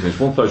this season is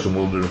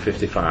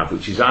 1,155,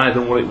 which is higher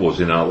than what it was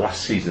in our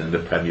last season in the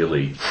Premier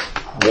League.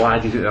 Why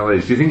do you think that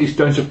is? Do you think it's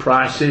down to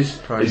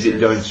prices? Is it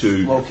down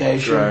to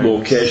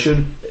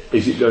location?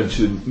 Is it down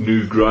to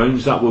new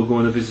grounds that we're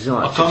going to visit?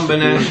 A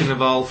combination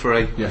of all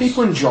three. Yes.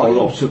 People enjoy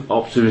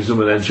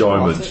optimism and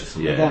enjoyment.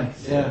 Yeah.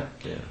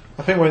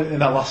 I think when in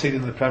that last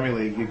season in the Premier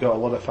League, you got a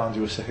lot of fans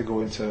who were sick of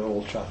going to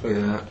Old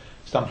Trafford,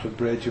 Stamford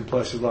Bridge, and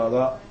places like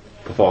that.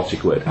 For 40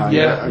 quid.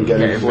 And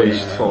getting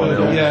fleeced.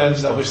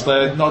 And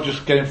obviously not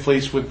just getting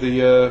fleeced with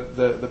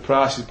the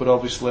prices, but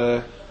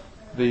obviously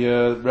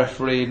the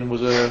refereeing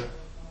was a.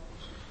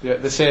 Yeah,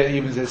 they say it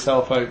evens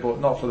itself out, but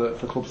not for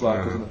clubs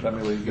like us in the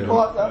Premier League. You know.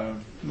 Well,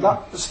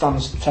 that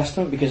stands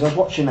testament because I was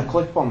watching a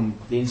clip on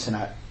the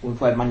internet when we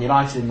played Man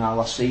United in our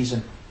last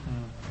season.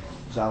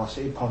 Was our last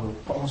season? Probably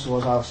also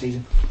was our last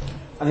season.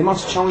 And the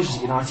amount of challenges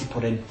that United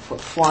put in,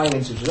 flying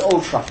into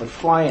Old Trafford,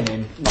 flying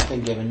in,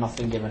 nothing given.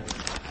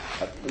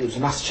 There was a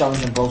nasty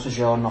challenge on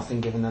Botajaw,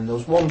 nothing given. Then there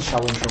was one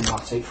challenge from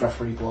Matic,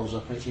 referee blows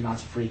up, and it's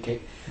United free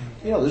kick.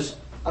 You know,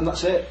 and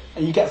that's it.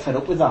 And you get fed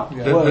up with that.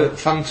 Yeah. The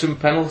phantom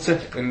penalty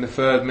in the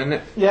 3rd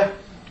minute. Yeah.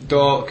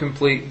 Don't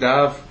complete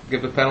dive,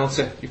 give a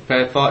penalty. You've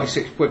paid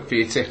 46 quid for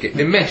your ticket.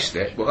 They missed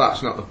it, but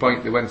that's not the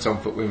point. They went on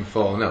for win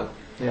 4-0.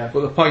 Yeah.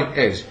 But the point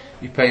is,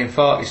 you're paying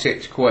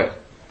 46 quid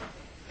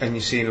and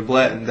you're seeing a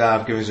blatant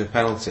dive give us a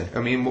penalty. I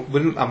mean, we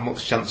didn't have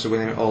much chance of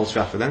winning at Old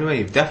Trafford anyway.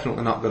 You've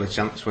definitely not got a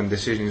chance when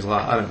decisions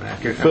like that are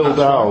made. Phil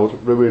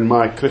Dowd ruined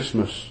my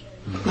Christmas.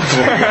 Could be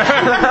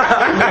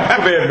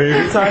a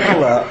movie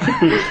title, that.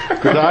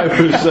 Because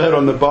I was there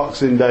on the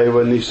Boxing Day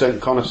when they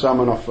sent Connor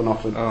Salmon off and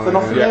offered.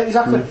 Yeah,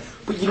 exactly.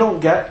 But you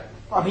don't get.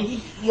 I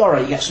mean, you're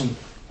alright. You get some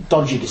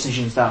dodgy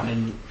decisions down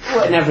in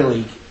every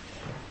league,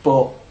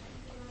 but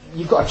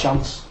you've got a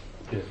chance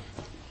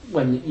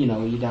when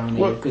you're down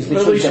here because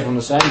they treat everyone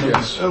the same.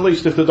 Yes. At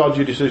least if the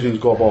dodgy decisions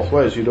go both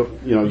ways, you don't.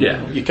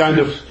 You kind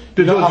of.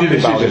 The dodgy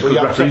decisions could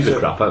referees the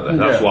crap, aren't they?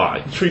 That's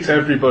why. Treat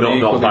everybody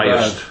not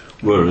biased.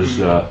 Whereas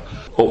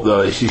up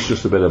there, it's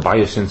just a bit of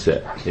bias, isn't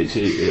it?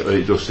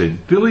 It does seem.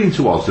 They lean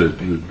towards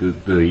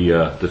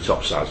the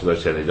top sides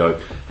without saying it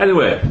don't.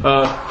 Anyway,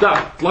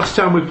 that last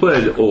time we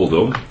played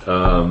Oldham,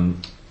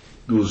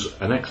 there was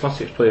an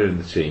ex-Latics player in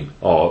the team,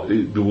 or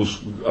there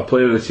was a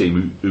player in the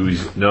team who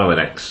is now an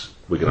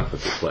ex-Wigan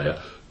Athletic player,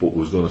 but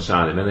was going to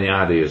sign him. Any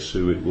ideas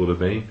who it would have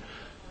been?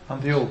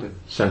 Andy Oldham.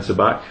 Centre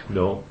back?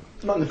 No.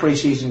 Not in the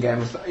pre-season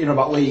game.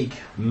 About league.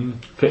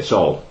 Fits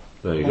all.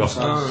 There you go.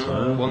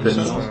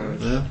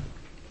 Yeah.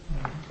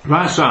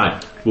 Right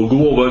side. We'll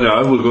go over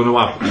now. We're going to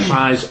have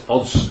size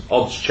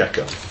odds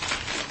checker.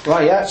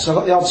 Right, yeah. So I've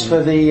got the odds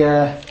for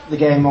the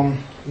game on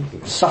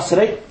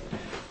Saturday.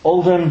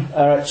 Oldham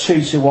are at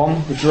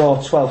 2-1. The draw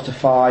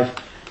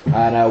 12-5,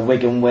 and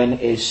Wigan win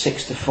is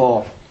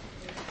 6-4.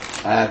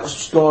 Got some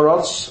score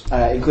odds,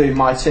 including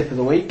my tip of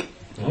the week.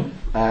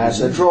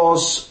 So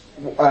draws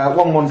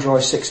 1-1 draw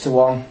is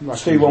 6-1.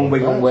 2-1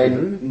 Wigan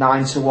win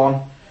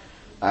 9-1.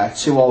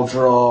 2-all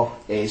draw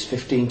is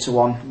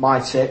 15-1. My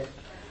tip,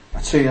 a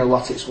 2-0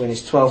 Latics win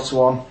is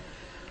 12-1.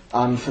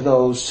 And for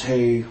those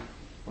who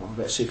are a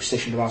bit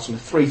superstition about them, a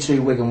 3-2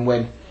 Wigan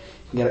win, you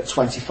can get it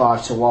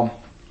 25-1.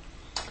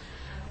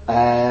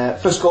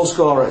 First goal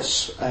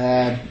scorers,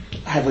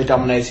 heavily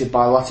dominated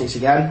by Latics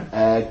again.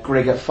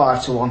 Grigg at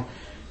 5-1,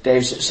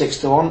 Davis at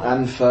 6-1,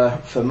 and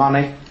for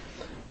Manny,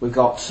 we've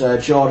got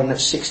Jordan at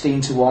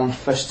 16-1,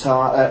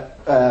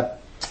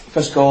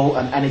 first goal,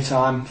 and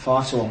anytime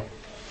 5-1.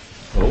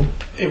 Oh.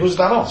 It was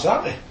that on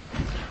Saturday.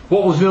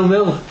 What was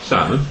 0-0,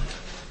 Simon?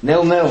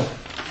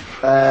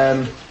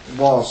 0-0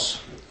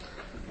 was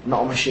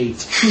not on my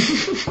sheet.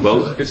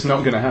 Well, It's not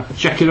going to happen.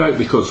 check it out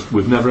because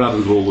we've never had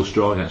a goalless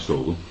draw against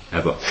Oldham,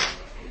 ever.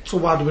 So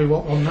why do we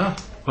want one now?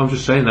 I'm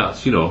just saying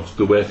that's,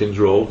 the way things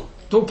roll.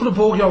 Don't put a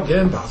bogey on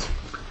game, Baz.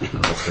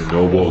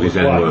 No bogies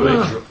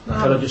anywhere.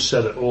 Can I just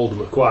say that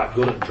Oldham are quite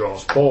good at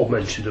draws? Paul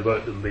mentioned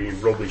about them being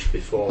rubbish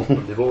before,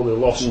 and they've only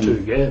lost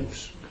 2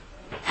 games.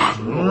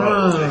 So they're all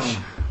right, fish.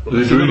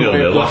 They drew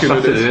 0-0 last Lucky with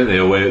Saturday, this. didn't they,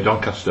 away at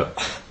Doncaster?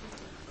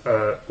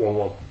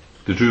 1-1.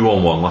 They drew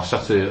 1-1 last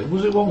Saturday.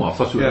 Was it 1-1? I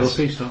thought it was Yes. a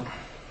piece, no?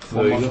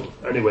 There you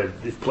go. Anyway,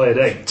 they've played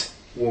 8,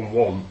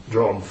 1-1,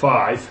 drawn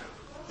 5,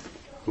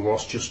 and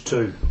lost just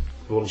 2.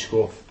 They've only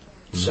scored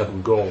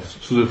 7 goals.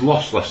 So they've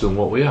lost less than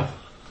what we have.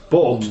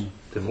 But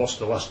they've lost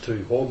the last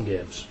 2 home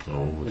games.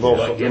 Oh, They've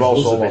also, That they've gives us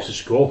also a bit lost, of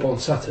scope on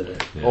Saturday.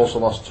 also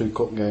lost 2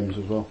 cup games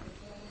as well.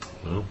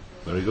 oh,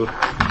 very good.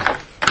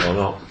 Or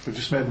not. We've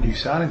just made a new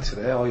signing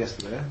today, or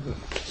yesterday.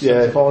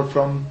 Yeah. Forward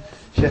from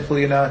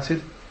Sheffield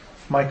United,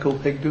 Michael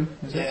Higdon.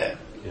 Is it?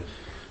 Yeah.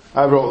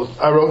 I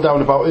wrote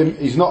down about him.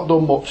 He's not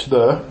done much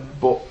there,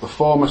 but the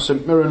former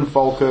St Mirren,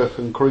 Falkirk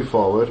and Crewe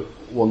forward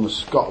won the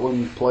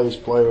Scotland Players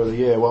Player of the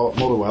Year at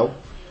Motherwell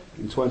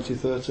in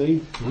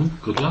 2013.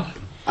 Good lad.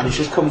 And it's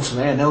just come to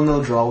me, a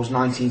 0-0 draw was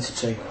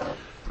 19-2.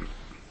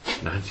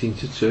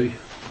 19-2.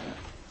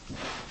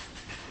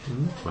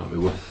 Might be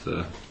worth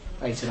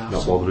 8.5.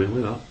 not bothering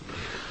with that.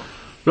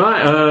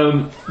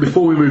 Right,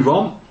 before we move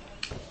on,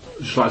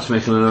 I'd just like to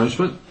make an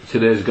announcement.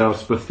 Today's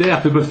Gareth's birthday.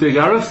 Happy birthday,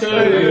 Gareth.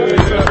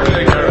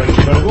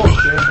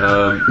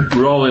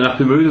 We're all in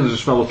happy mood and there's a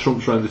smell of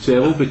trunks around the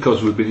table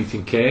because we've been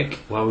eating cake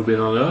while we've been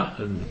on air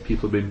and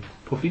people have been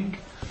puffing.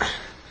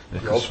 I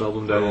can smell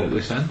them down at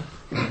this end.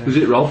 Was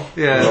it Rob?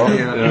 Yeah.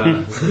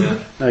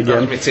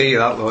 Again. Me tea,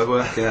 that though, it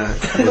worked, yeah.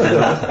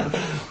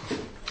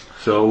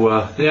 So,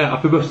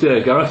 happy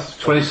birthday, Gareth.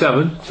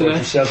 27 today.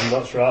 27,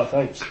 that's right,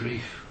 thanks.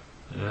 Grief.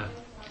 Yeah.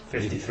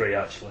 53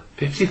 actually.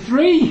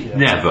 53? Yeah.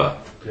 Never.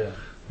 Yeah.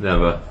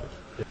 Never.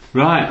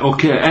 Right,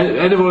 okay.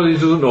 Anybody who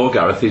doesn't know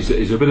Gareth, he's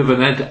a bit of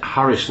an Ed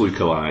Harris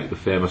lookalike, the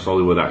famous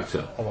Hollywood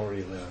actor. I'm not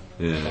really.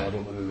 Yeah. I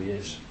don't know who he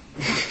is.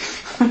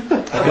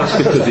 That's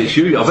because it's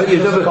you. I bet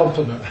That's a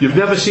compliment. you've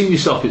never seen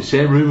yourself in the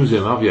same room as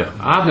him, have you?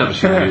 I've never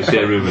seen you in the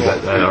same room as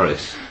Ed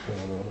Harris.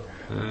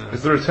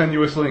 Is there a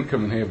tenuous link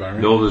coming here,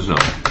 Barry? No, there's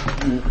not.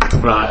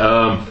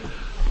 Right,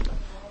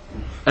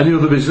 any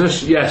other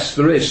business? Yes,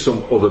 there is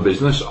some other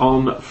business.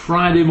 On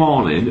Friday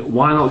morning,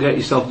 why not get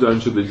yourself down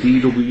to the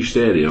DW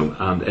Stadium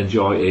and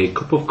enjoy a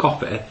cup of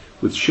coffee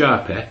with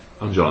Sharpie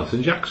and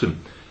Jonathan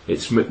Jackson.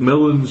 It's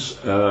Macmillan's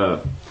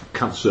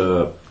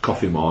Cancer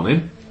Coffee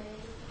Morning,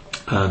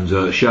 and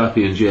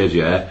Sharpie and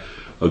JJ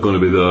are going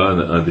to be there,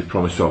 and they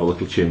promised to have a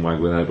little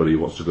chinwag with anybody who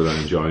wants to go down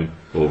and join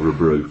over a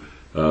brew.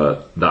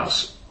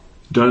 That's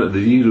down at the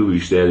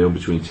DW Stadium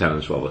between 10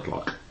 and 12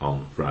 o'clock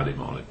on Friday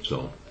morning.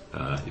 So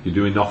if you're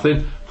doing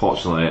nothing,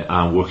 fortunately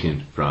I'm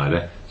working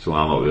Friday, so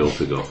I'll not be able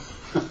to go.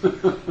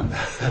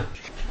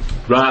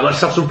 Right,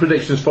 let's have some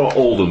predictions for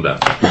Oldham then.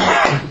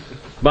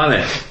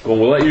 Manny, well,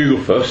 we'll let you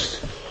go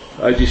first.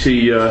 How do you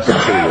see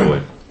Saturday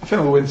going? I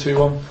think we'll win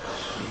 2-1.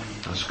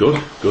 That's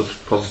good,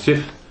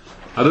 positive.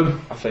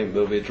 Adam? I think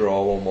there'll be a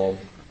draw 1-1.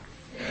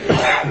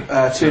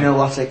 2-0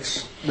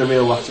 Latics, the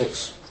real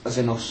Latics, as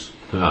in us.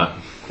 Right.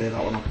 Clear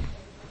that one up.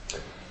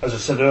 As I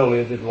said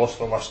earlier, they've lost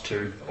the last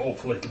 2.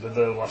 Hopefully it'll be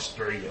their last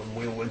 3, and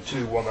we'll win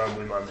 2-1 and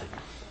we manage.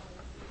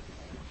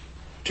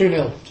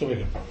 2-0 to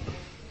Wigan.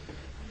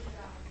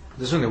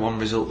 There's only one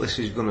result this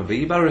is going to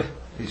be, Barry.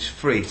 It's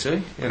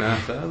 3-2 in our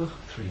favour.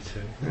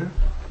 3-2.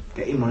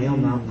 Get your money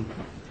on that.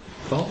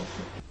 Thought?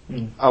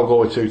 I'll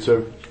go with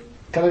 2-2.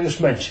 Can I just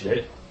mention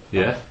it?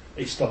 Yeah.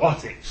 It's the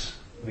Latics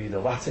v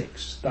the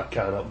Latics. That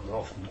can't happen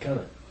often, can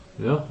it?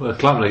 Yeah, well,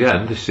 Clapham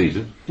again this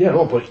season. Yeah,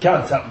 no, but it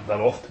can't happen that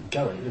often,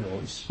 can it? You know,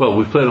 it's Well,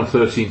 we've played them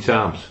 13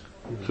 times,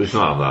 so it's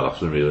not happened that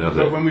often really, has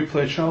But it? when we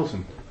played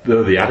Charlton,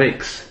 They're the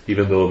addicts,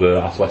 even though they're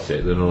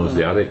athletic, they're known as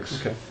the addicts.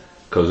 Okay.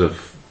 Because of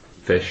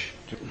fish.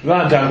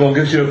 Right, Dan, go on,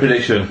 give us your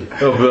prediction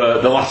of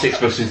the Latics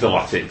versus the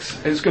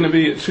Latics. it's going to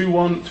be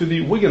 2-1 to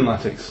the Wigan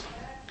Latics.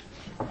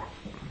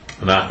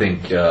 And I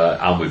think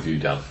I'm with you,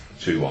 Dan,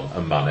 2-1,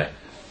 and Manny,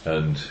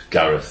 and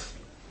Gareth,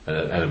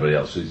 and anybody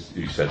else who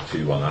said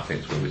 2-1, I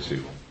think it's going to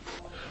be 2-1.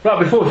 Right,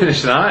 before we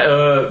finish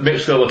tonight,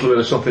 Mick's got a little bit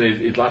of something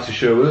he'd like to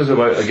share with us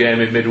about a game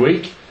in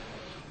midweek.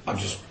 I'd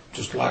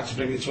just like to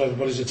bring it to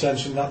everybody's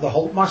attention that the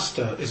Holt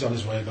Master is on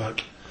his way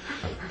back.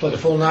 Played a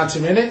full 90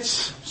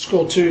 minutes,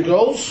 scored 2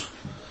 goals,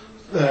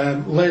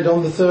 laid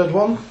on the third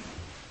one,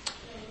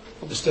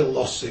 but they still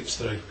lost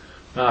 6-3.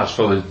 That's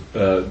for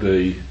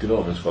the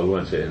development squad,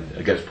 weren't it,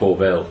 against Port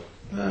Vale.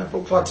 But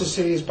glad to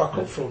see he's back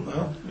up front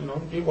now. You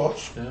know, you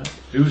watch. Yeah.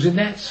 Who's in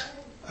net?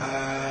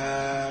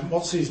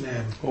 What's his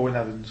name? Owen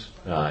Evans.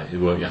 Right, he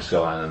weren't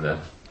Yaskalainen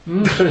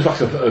then. Finished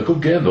back a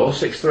good game though,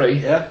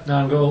 6-3. Yeah.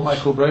 9 goals.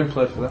 Michael Brown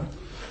played for them.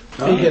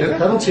 He get a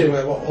penalty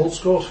away, what Holt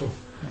scores for.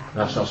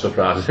 That's not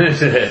surprising,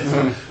 is it?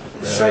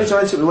 Straight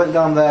away, we went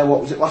down there.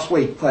 What was it last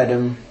week? Played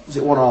them. Was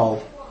it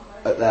 1-1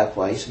 at their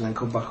place, and then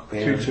come back up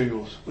here.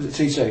 2-2 Was it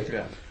 2-2?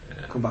 Yeah.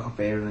 Come back up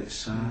here, and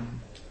it's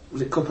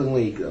was it Cup and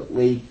League?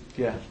 League.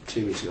 Yeah.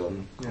 2 weeks ago.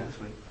 And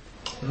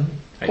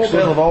Port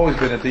Vale have always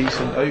been a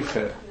decent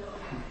outfit,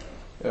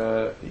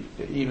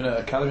 even at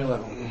academy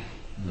level.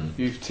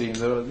 Youth team,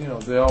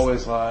 they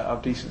always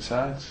have decent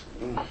sides.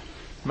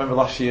 Remember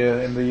last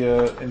year in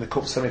the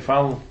cup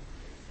semi-final,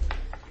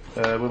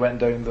 we went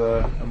down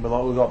there and we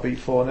got beat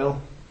 4-0.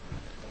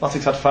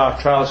 Latics had 5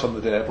 trialists on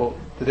the day, but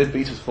they did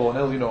beat us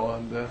 4-0,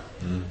 and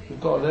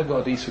they've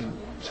got a decent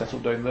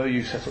setup down there.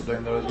 You set up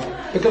down there as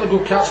well. They've got a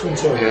good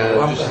catchment area.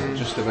 Yeah,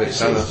 just a bit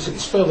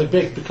it's fairly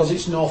big because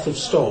it's north of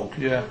Stoke.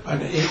 Yeah.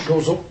 And it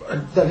goes up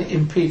and then it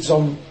impedes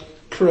on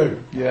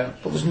Crewe. Yeah.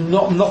 But there's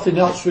nothing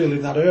else really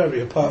in that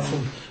area apart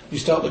from you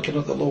start looking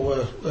at the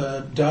lower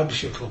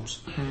Derbyshire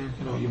clubs.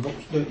 Your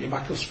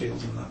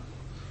Macclesfields and that.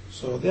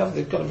 So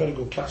they've got a very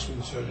good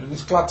catchment area, and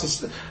it's glad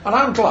to. And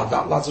I'm glad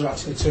that lads are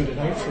actually turning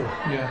out for it.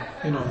 Yeah.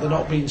 They're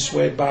not being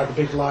swayed by the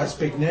big lights,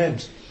 big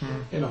names.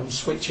 And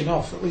switching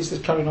off. At least they're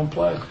carrying on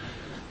playing.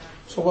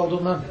 So well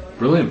done, man.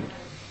 Brilliant.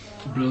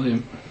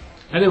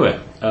 Anyway,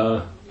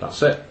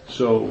 that's it.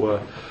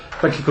 So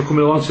thank you for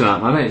coming along tonight,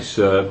 man. It's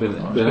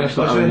been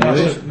excellent having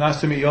you here.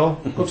 Nice to meet you all.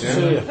 Good to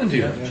see you. And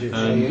you.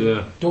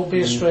 And don't be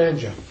a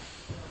stranger.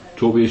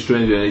 Don't be a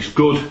stranger. And it's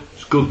good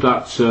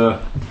that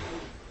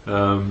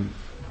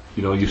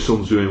your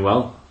son's doing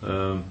well.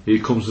 Here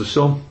comes the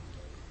sun.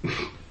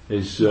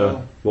 Is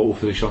what we'll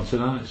finish on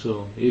tonight.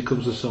 So here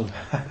comes the sun.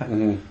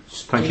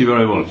 Thank you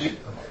very much.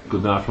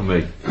 Good night from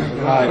me.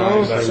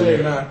 Right. See you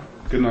now.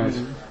 Good night.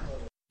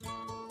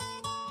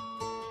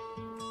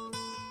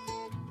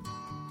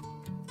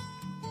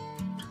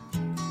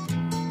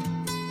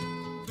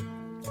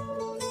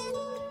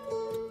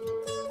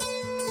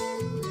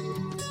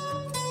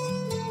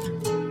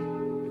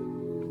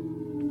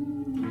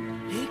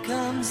 Here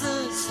comes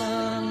the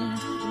sun.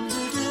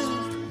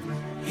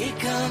 Here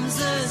comes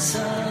the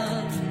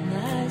sun.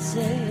 I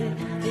say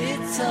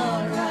it's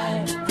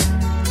alright.